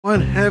One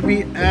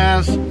heavy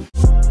ass.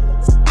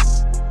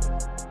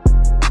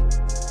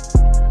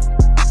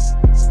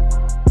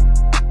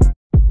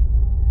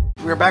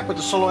 We're back with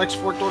the Solo X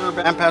 4th order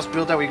band pass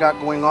build that we got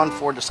going on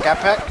for the Scat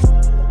Pack.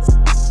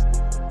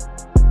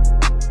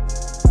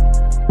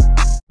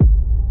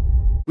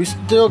 We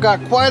still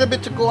got quite a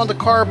bit to go on the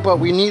car, but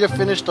we need to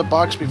finish the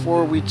box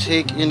before we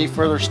take any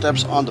further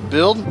steps on the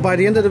build. By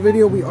the end of the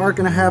video, we are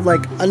going to have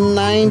like a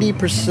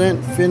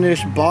 90%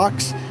 finished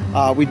box.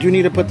 We do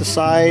need to put the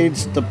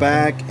sides, the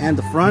back, and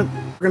the front.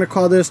 We're going to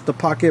call this the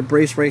pocket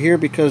brace right here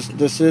because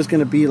this is going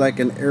to be like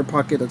an air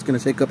pocket that's going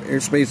to take up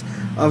airspace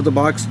of the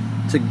box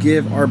to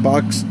give our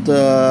box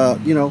the,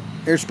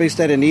 airspace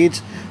that it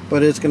needs.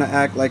 But it's going to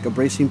act like a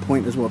bracing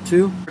point as well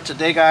too. For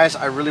today, guys,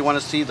 I really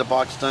want to see the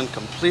box done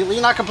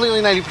completely. Not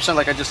completely, 90%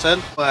 like I just said.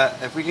 But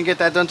if we can get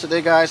that done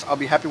today, guys, I'll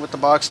be happy with the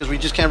box. Because we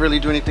just can't really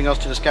do anything else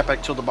to the Scat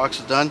Pack till the box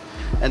is done.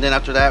 And then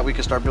after that, we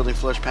can start building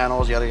flush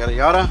panels, yada, yada,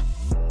 yada.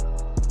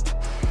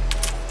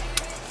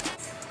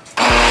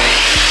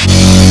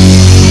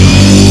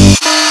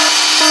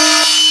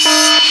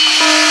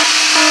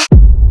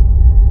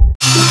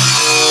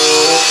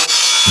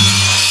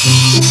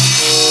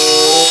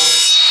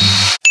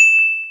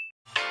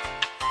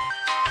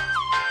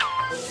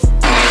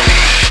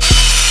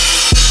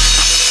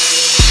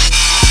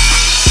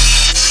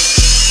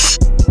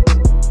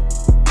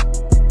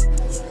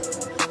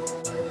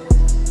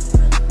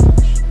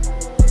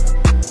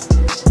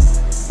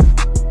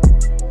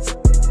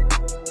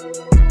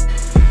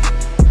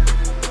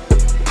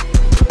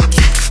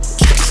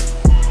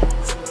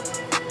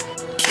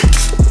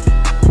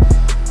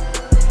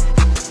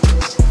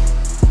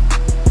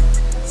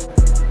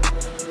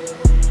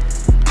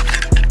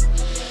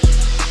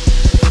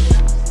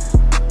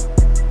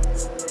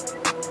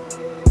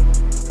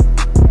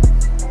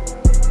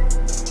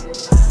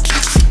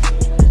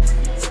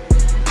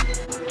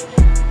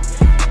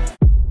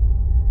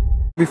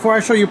 Before I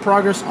show you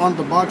progress on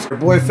the box, your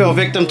boy fell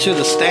victim to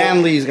the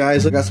Stanleys,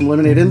 guys. I got some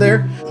lemonade in there.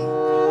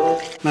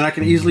 Man, I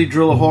can easily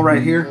drill a hole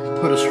right here,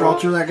 put a straw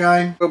through that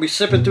guy. We'll be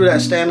sipping through that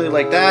Stanley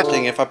like that.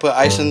 If I put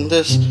ice in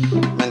this,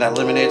 man, that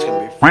lemonade's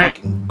gonna be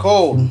freaking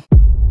cold.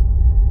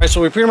 Alright, so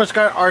we pretty much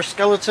got our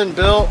skeleton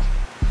built.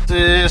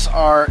 This is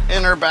our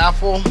inner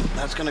baffle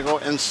that's gonna go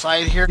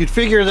inside here. You'd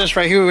figure this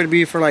right here would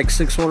be for like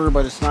 6th order,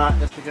 but it's not.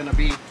 It's gonna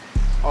be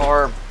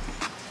our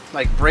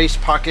like brace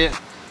pocket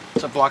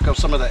to block up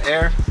some of the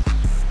air.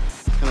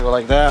 Gonna go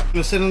like that. I'm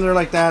gonna sit in there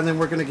like that, and then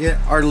we're gonna get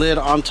our lid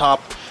on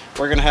top.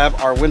 We're gonna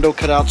have our window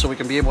cut out so we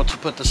can be able to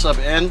put the sub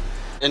in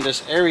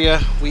this area.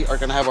 We are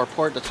gonna have our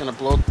port that's gonna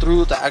blow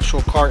through the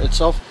actual car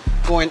itself,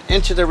 going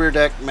into the rear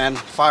deck, man,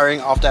 firing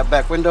off that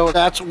back window.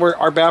 That's where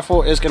our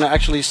baffle is gonna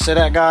actually sit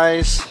at,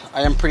 guys.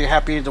 I am pretty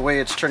happy the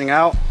way it's turning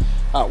out.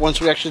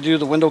 Once we actually do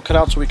the window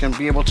cutout so we can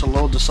be able to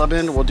load the sub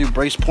in, we'll do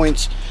brace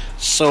points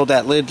so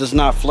that lid does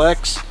not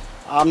flex.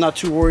 I'm not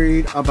too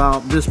worried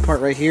about this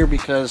part right here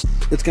because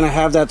it's going to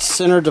have that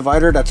center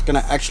divider that's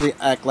going to actually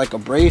act like a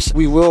brace.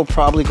 We will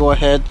probably go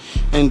ahead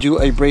and do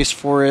a brace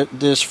for it,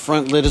 this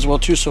front lid as well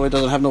too, so it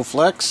doesn't have no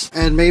flex.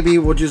 And maybe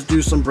we'll just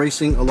do some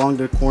bracing along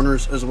the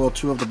corners as well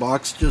too of the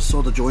box, just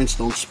so the joints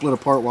don't split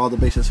apart while the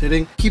base is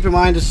hitting. Keep in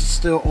mind, this is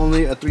still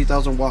only a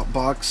 3,000 watt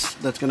box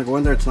that's going to go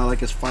in there. It's not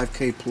like it's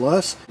 5K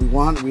plus.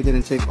 We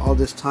didn't take all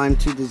this time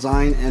to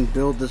design and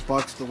build this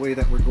box the way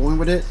that we're going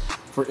with it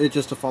for it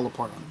just to fall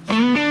apart on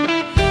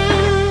us.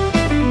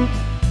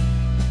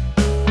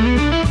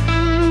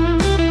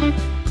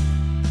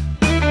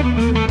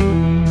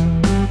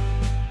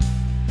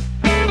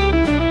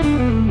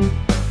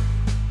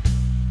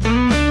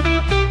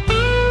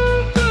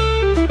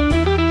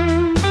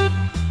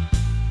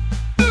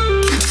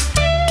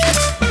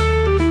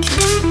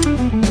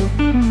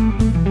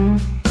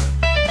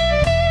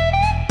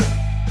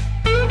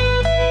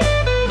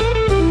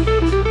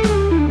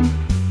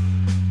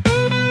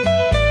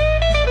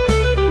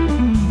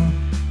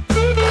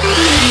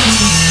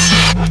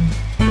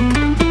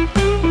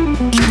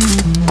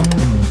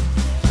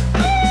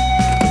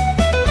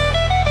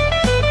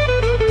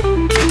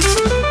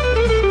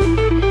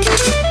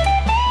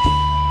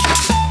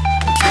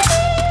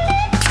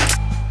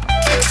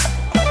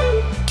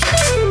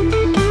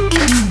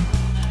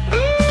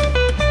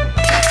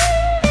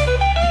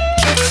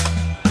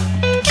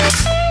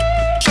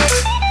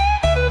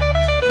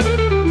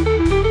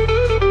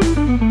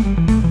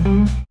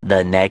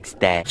 The next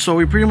day. So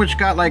we pretty much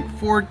got like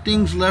 4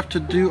 things left to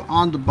do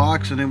on the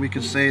box, and then we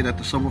can say that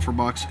the subwoofer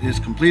box is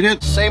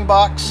completed. Same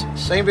box,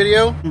 same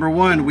video. Number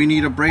 1, we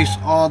need to brace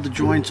all the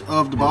joints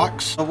of the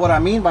box. So what I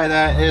mean by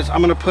that is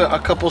I'm gonna put a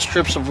couple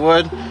strips of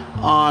wood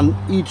on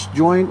each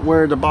joint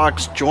where the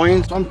box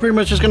joins. So I'm pretty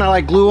much just gonna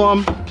like glue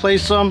them,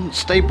 place them,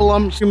 staple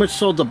them, pretty much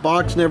so the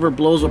box never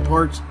blows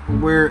apart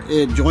where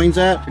it joins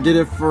at. I did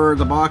it for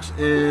the box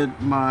in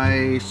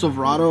my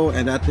Silverado,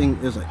 and that thing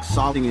is like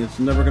solid. It's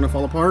never gonna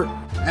fall apart.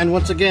 And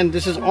once again,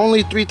 this is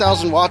only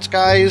 3,000 watts,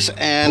 guys.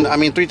 And I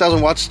mean,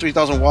 3,000 watts,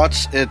 3,000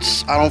 watts.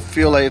 I don't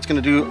feel like it's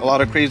gonna do a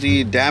lot of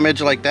crazy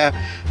damage like that.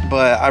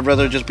 but I'd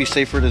rather just be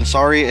safer than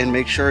sorry and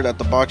make sure that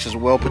the box is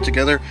well put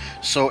together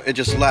so it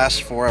just lasts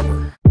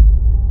forever.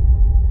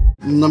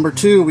 Number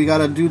 2, we got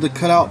to do the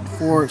cutout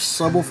for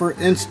subwoofer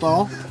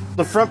install.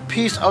 The front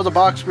piece of the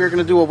box, we're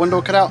going to do a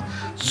window cutout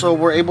so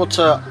we're able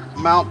to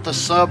mount the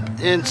sub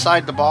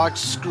inside the box,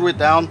 screw it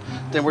down,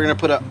 then we're going to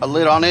put a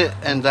lid on it,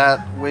 and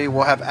that way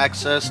we'll have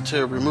access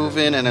to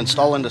removing and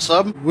installing the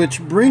sub. Which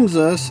brings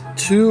us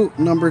to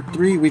number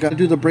 3. We got to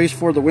do the brace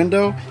for the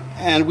window,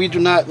 and we do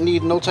not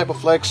need no type of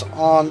flex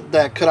on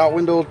that cutout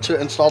window to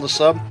install the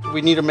sub.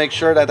 We need to make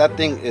sure that that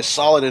thing is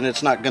solid and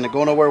it's not going to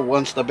go nowhere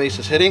once the base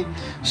is hitting.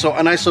 So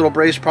a nice little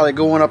brace, probably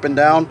going up and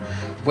down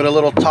with a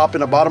little top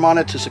and a bottom on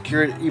it to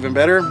secure it even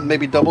better.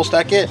 Maybe double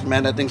stack it.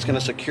 Man, that thing's going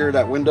to secure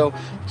that window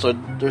so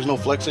there's no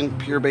flexing,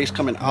 pure base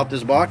coming out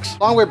this box.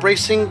 Along with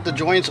bracing the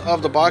joints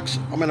of the box,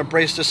 I'm going to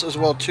brace this as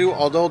well too.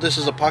 Although this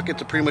is a pocket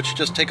to pretty much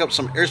just take up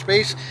some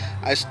airspace,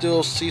 I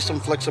still see some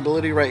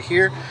flexibility right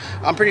here.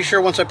 I'm pretty sure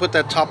once I put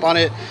that top on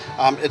it,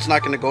 it's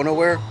not going to go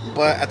nowhere,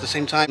 but at the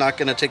same time, not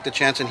going to take the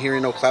chance in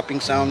hearing no clapping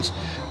sounds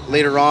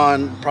later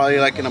on, probably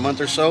like in a month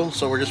or so.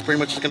 So we're just pretty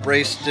much just going to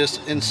brace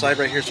this inside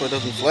right here so it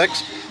doesn't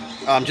flex,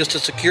 just to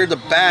secure the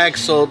bag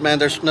so, man,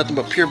 there's nothing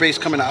but pure base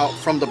coming out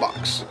from the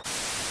box.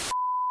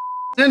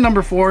 Then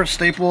number 4,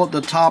 staple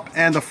the top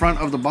and the front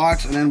of the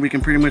box, and then we can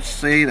pretty much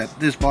say that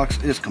this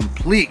box is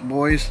complete,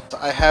 boys.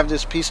 I have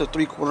this piece of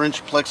 3/4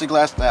 inch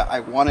plexiglass that I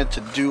wanted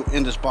to do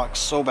in this box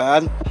so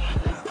bad.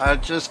 I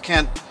just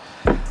can't.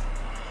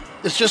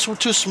 It's just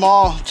too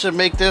small to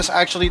make this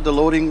actually the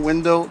loading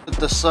window,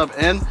 the sub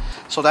in.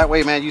 So that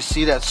way, man, you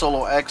see that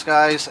Solo X,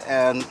 guys,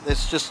 and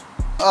it's just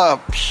a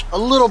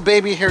little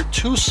baby here,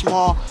 too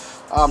small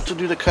to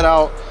do the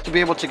cutout, to be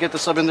able to get the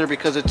sub in there,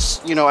 because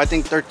it's, you know, I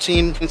think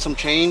 13 and some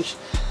change,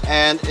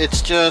 and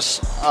it's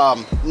just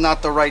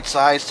not the right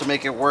size to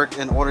make it work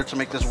in order to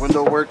make this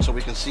window work so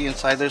we can see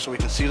inside there, so we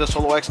can see the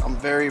Solo X. I'm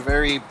very,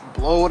 very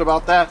blowed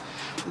about that.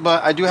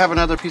 But I do have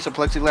another piece of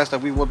plexiglass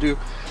that we will do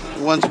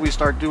once we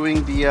start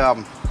doing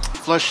the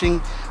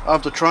flushing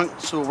of the trunk.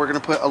 So we're going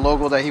to put a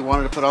logo that he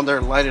wanted to put on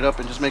there, light it up,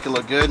 and just make it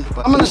look good.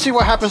 But I'm going to see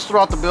what happens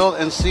throughout the build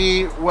and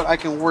see what I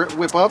can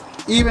whip up.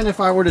 Even if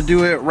I were to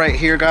do it right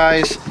here,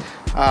 guys,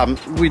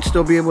 we'd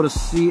still be able to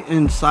see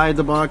inside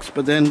the box.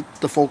 But then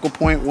the focal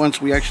point,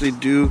 once we actually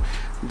do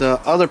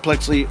the other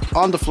plexi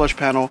on the flush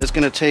panel, is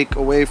going to take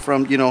away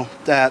from, you know,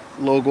 that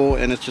logo,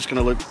 and it's just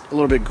going to look a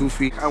little bit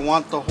goofy. I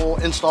want the whole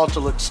install to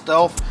look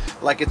stealth,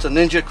 like it's a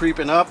ninja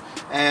creeping up,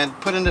 and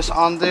putting this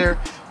on there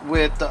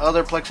with the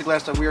other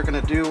plexiglass that we are going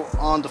to do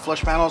on the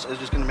flush panels is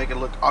just going to make it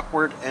look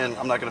awkward, and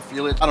I'm not going to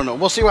feel it. I don't know,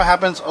 we'll see what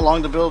happens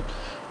along the build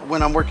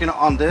when I'm working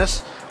on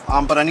this.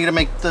 But I need to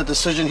make the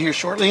decision here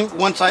shortly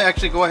once I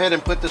actually go ahead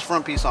and put this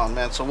front piece on,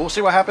 man. So we'll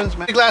see what happens,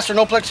 man. Plexiglass or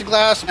no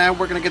plexiglass, man,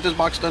 we're gonna get this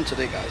box done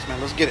today, guys, man.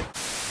 Let's get it.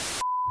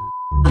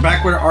 We're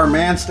back with our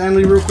man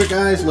Stanley real quick,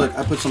 guys. Look,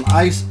 I put some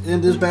ice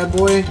in this bad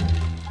boy,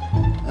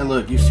 and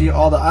look, you see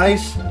all the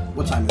ice.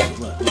 What time is it?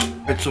 Look.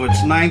 Right, so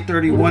it's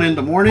 9:31 in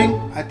the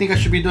morning. I think I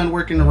should be done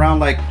working around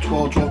like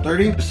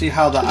 12:30 to see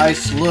how the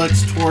ice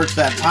looks towards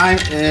that time.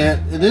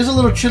 It is a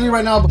little chilly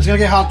right now, but it's gonna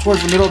get hot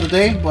towards the middle of the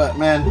day. But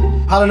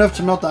man, hot enough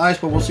to melt the ice,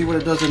 but we'll see what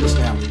it does in the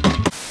Stanley.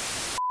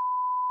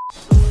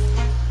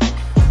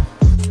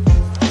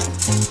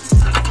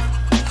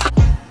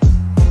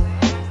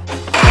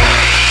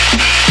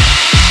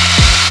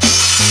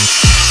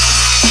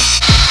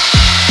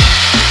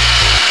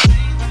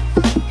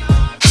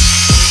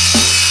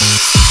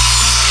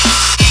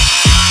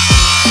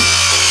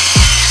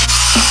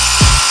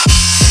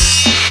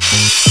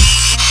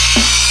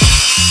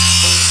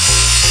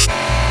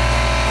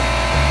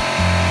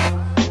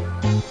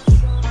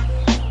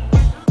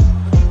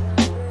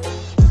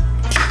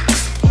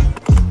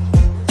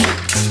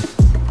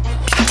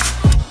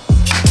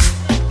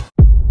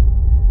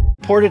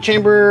 Ported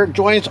chamber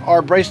joints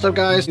are braced up,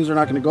 guys. These are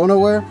not going to go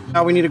nowhere.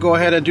 Now we need to go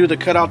ahead and do the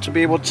cutout to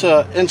be able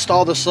to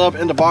install the sub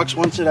in the box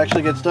once it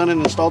actually gets done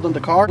and installed in the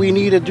car. We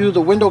need to do the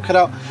window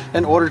cutout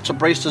in order to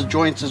brace the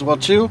joints as well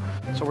too.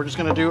 So we're just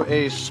going to do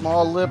a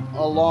small lip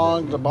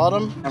along the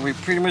bottom, and we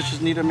pretty much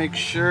just need to make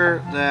sure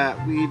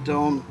that we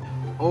don't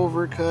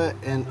overcut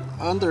and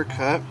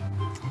undercut,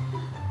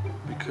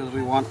 because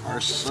we want our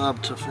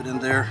sub to fit in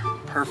there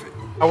perfect.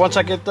 Now once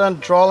I get done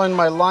drawing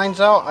my lines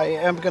out, I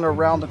am going to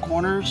round the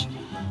corners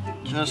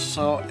just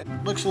so it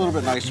looks a little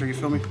bit nicer, you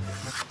feel me?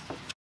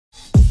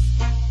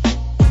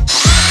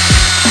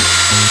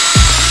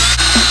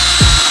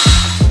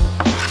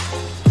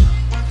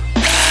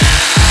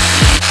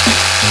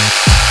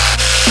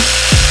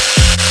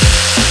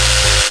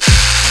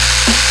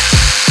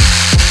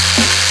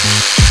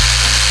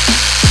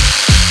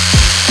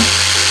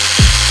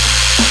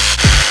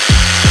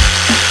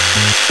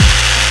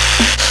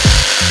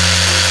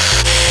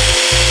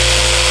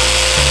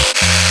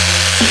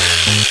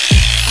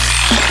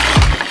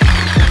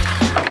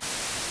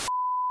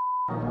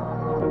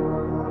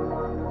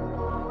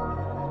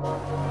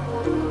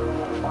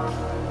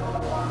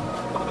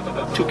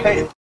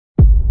 Okay.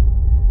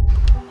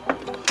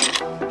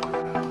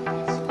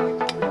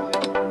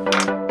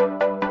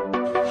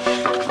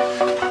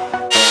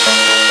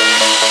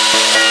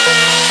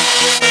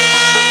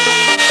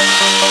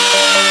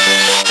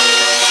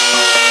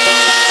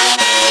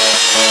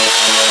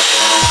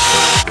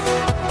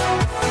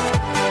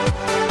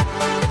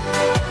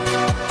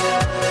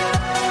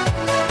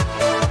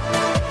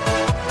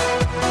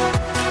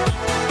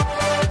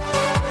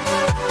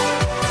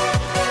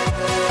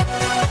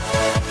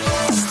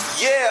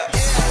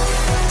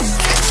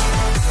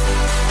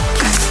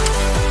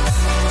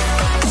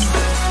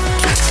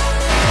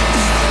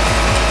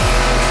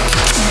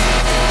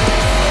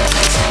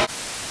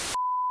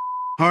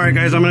 Alright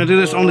guys, I'm gonna do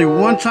this only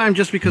one time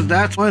just because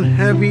that's one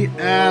heavy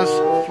ass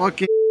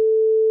fucking...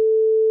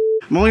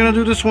 I'm only gonna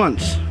do this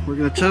once. We're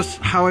gonna test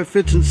how it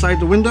fits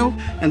inside the window,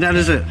 and that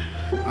is it.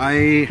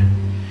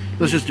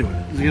 Let's just do it.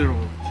 Let's get it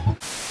over.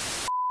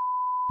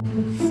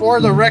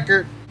 For the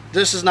record,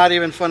 this is not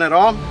even fun at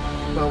all,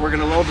 but we're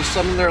gonna load the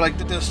sub in there like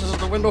this. This is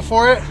the window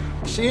for it.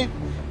 See?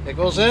 It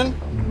goes in.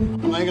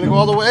 I'm not gonna go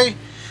all the way.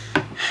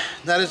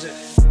 That is it.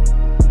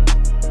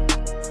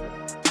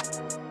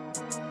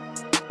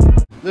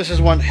 This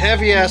is one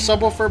heavy ass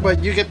subwoofer,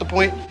 but you get the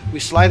point. We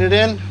slide it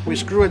in, we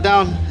screw it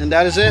down, and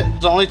that is it.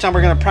 It's the only time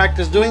we're gonna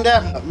practice doing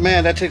that.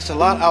 Man, that takes a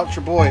lot out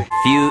your boy.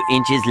 Few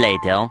inches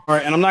later. All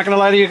right, and I'm not gonna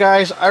lie to you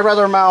guys, I'd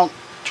rather mount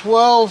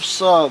 12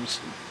 subs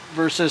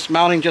versus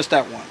mounting just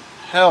that one.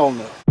 Hell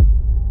no.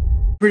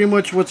 Pretty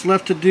much what's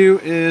left to do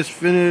is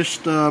finish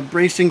the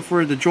bracing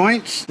for the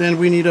joints. Then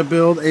we need to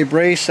build a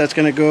brace that's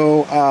gonna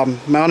go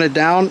mounted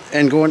down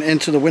and going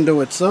into the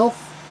window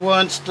itself.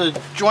 Once the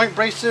joint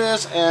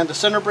braces and the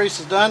center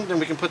brace is done, then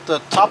we can put the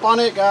top on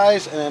it,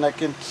 guys, and I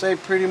can say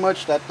pretty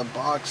much that the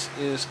box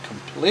is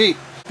complete.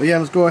 But yeah,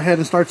 let's go ahead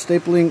and start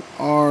stapling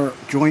our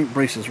joint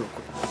braces real quick.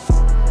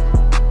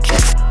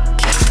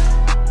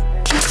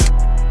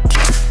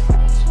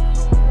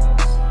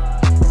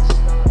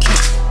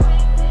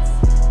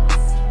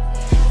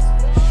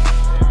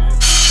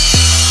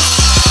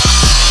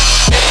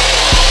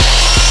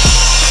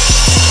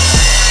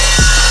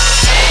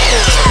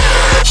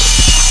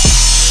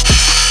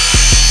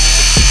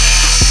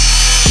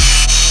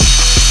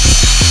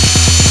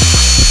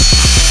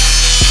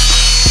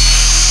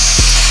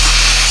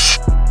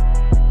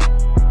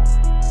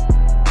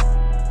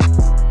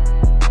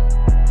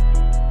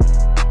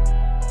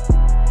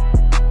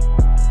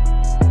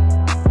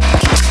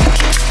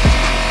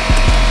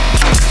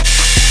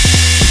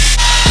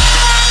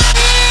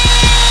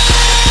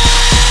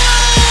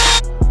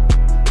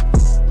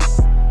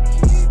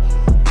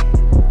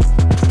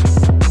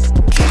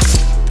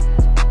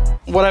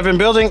 What I've been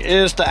building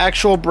is the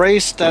actual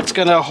brace that's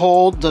gonna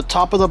hold the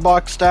top of the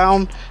box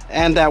down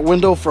and that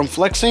window from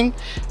flexing.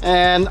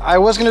 And I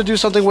was gonna do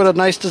something with a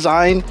nice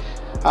design.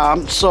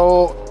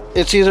 So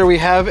it's either we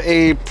have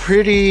a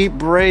pretty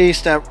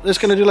brace that is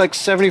gonna do like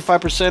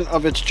 75%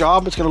 of its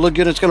job. It's gonna look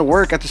good, it's gonna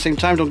work at the same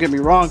time, don't get me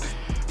wrong.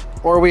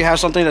 Or we have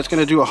something that's going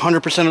to do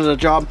 100% of the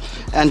job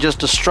and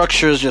just the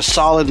structure is just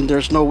solid and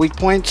there's no weak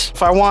points.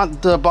 If I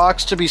want the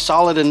box to be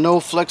solid and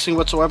no flexing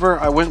whatsoever,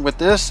 I went with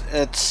this.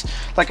 It's,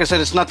 like I said,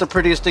 it's not the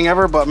prettiest thing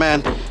ever, but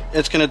man,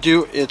 it's going to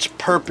do its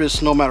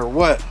purpose no matter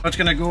what. It's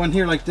going to go in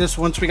here like this.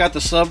 Once we got the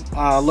sub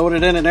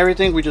loaded in and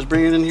everything, we just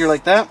bring it in here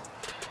like that.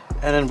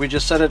 And then we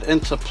just set it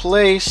into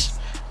place.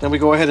 Then we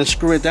go ahead and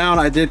screw it down.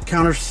 I did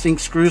countersink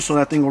screws so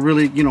that thing will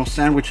really, you know,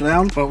 sandwich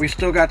down. But we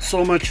still got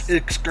so much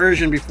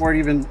excursion before it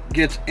even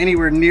gets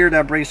anywhere near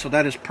that brace, so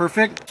that is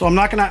perfect. So I'm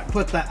not gonna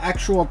put the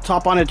actual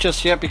top on it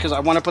just yet because I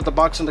want to put the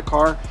box in the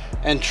car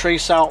and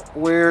trace out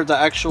where the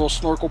actual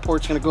snorkel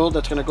port's gonna go.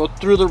 That's gonna go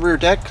through the rear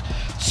deck.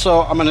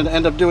 So I'm gonna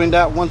end up doing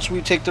that once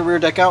we take the rear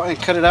deck out and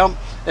cut it out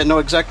and know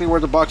exactly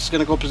where the box is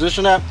gonna go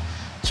position at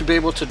to be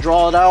able to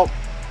draw it out,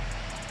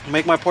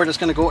 make my port that's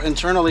going to go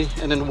internally,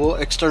 and then we'll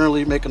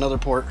externally make another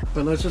port.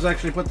 But let's just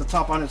actually put the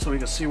top on it so we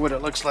can see what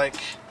it looks like.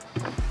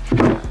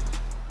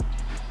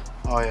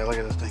 Oh yeah, look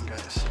at this thing,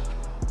 guys.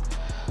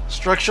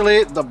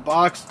 Structurally, the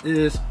box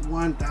is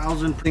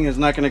 1000. Thing is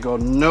not going to go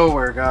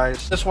nowhere,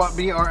 guys. This will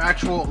be our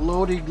actual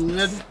loading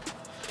lid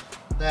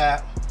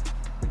that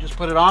we just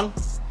put it on,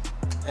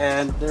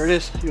 and there it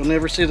is. You'll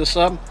never see the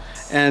sub,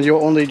 and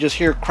you'll only just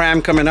hear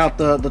cram coming out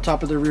the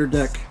top of the rear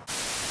deck.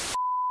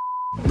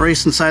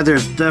 Brace inside there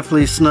is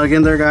definitely snug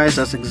in there, guys.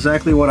 That's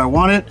exactly what I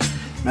wanted.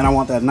 Man, I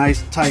want that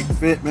nice tight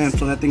fit, man,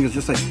 so that thing is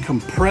just like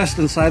compressed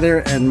inside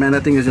there, and man,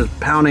 that thing is just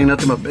pounding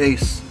nothing but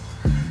bass.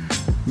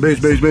 Bass,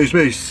 bass, bass,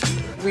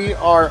 bass. We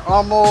are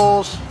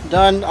almost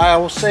done. I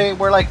will say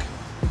we're like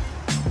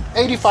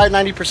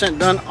 85-90%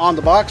 done on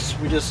the box.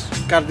 We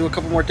just got to do a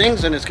couple more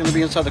things and it's going to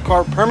be inside the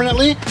car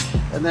permanently.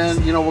 And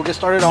then, you know, we'll get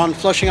started on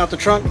flushing out the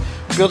trunk,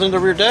 building the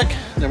rear deck.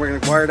 Then we're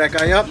going to wire that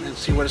guy up and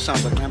see what it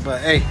sounds like, man.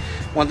 But hey,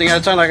 one thing at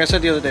a time, like I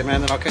said the other day,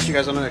 man, and I'll catch you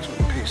guys on the next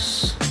one.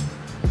 Peace.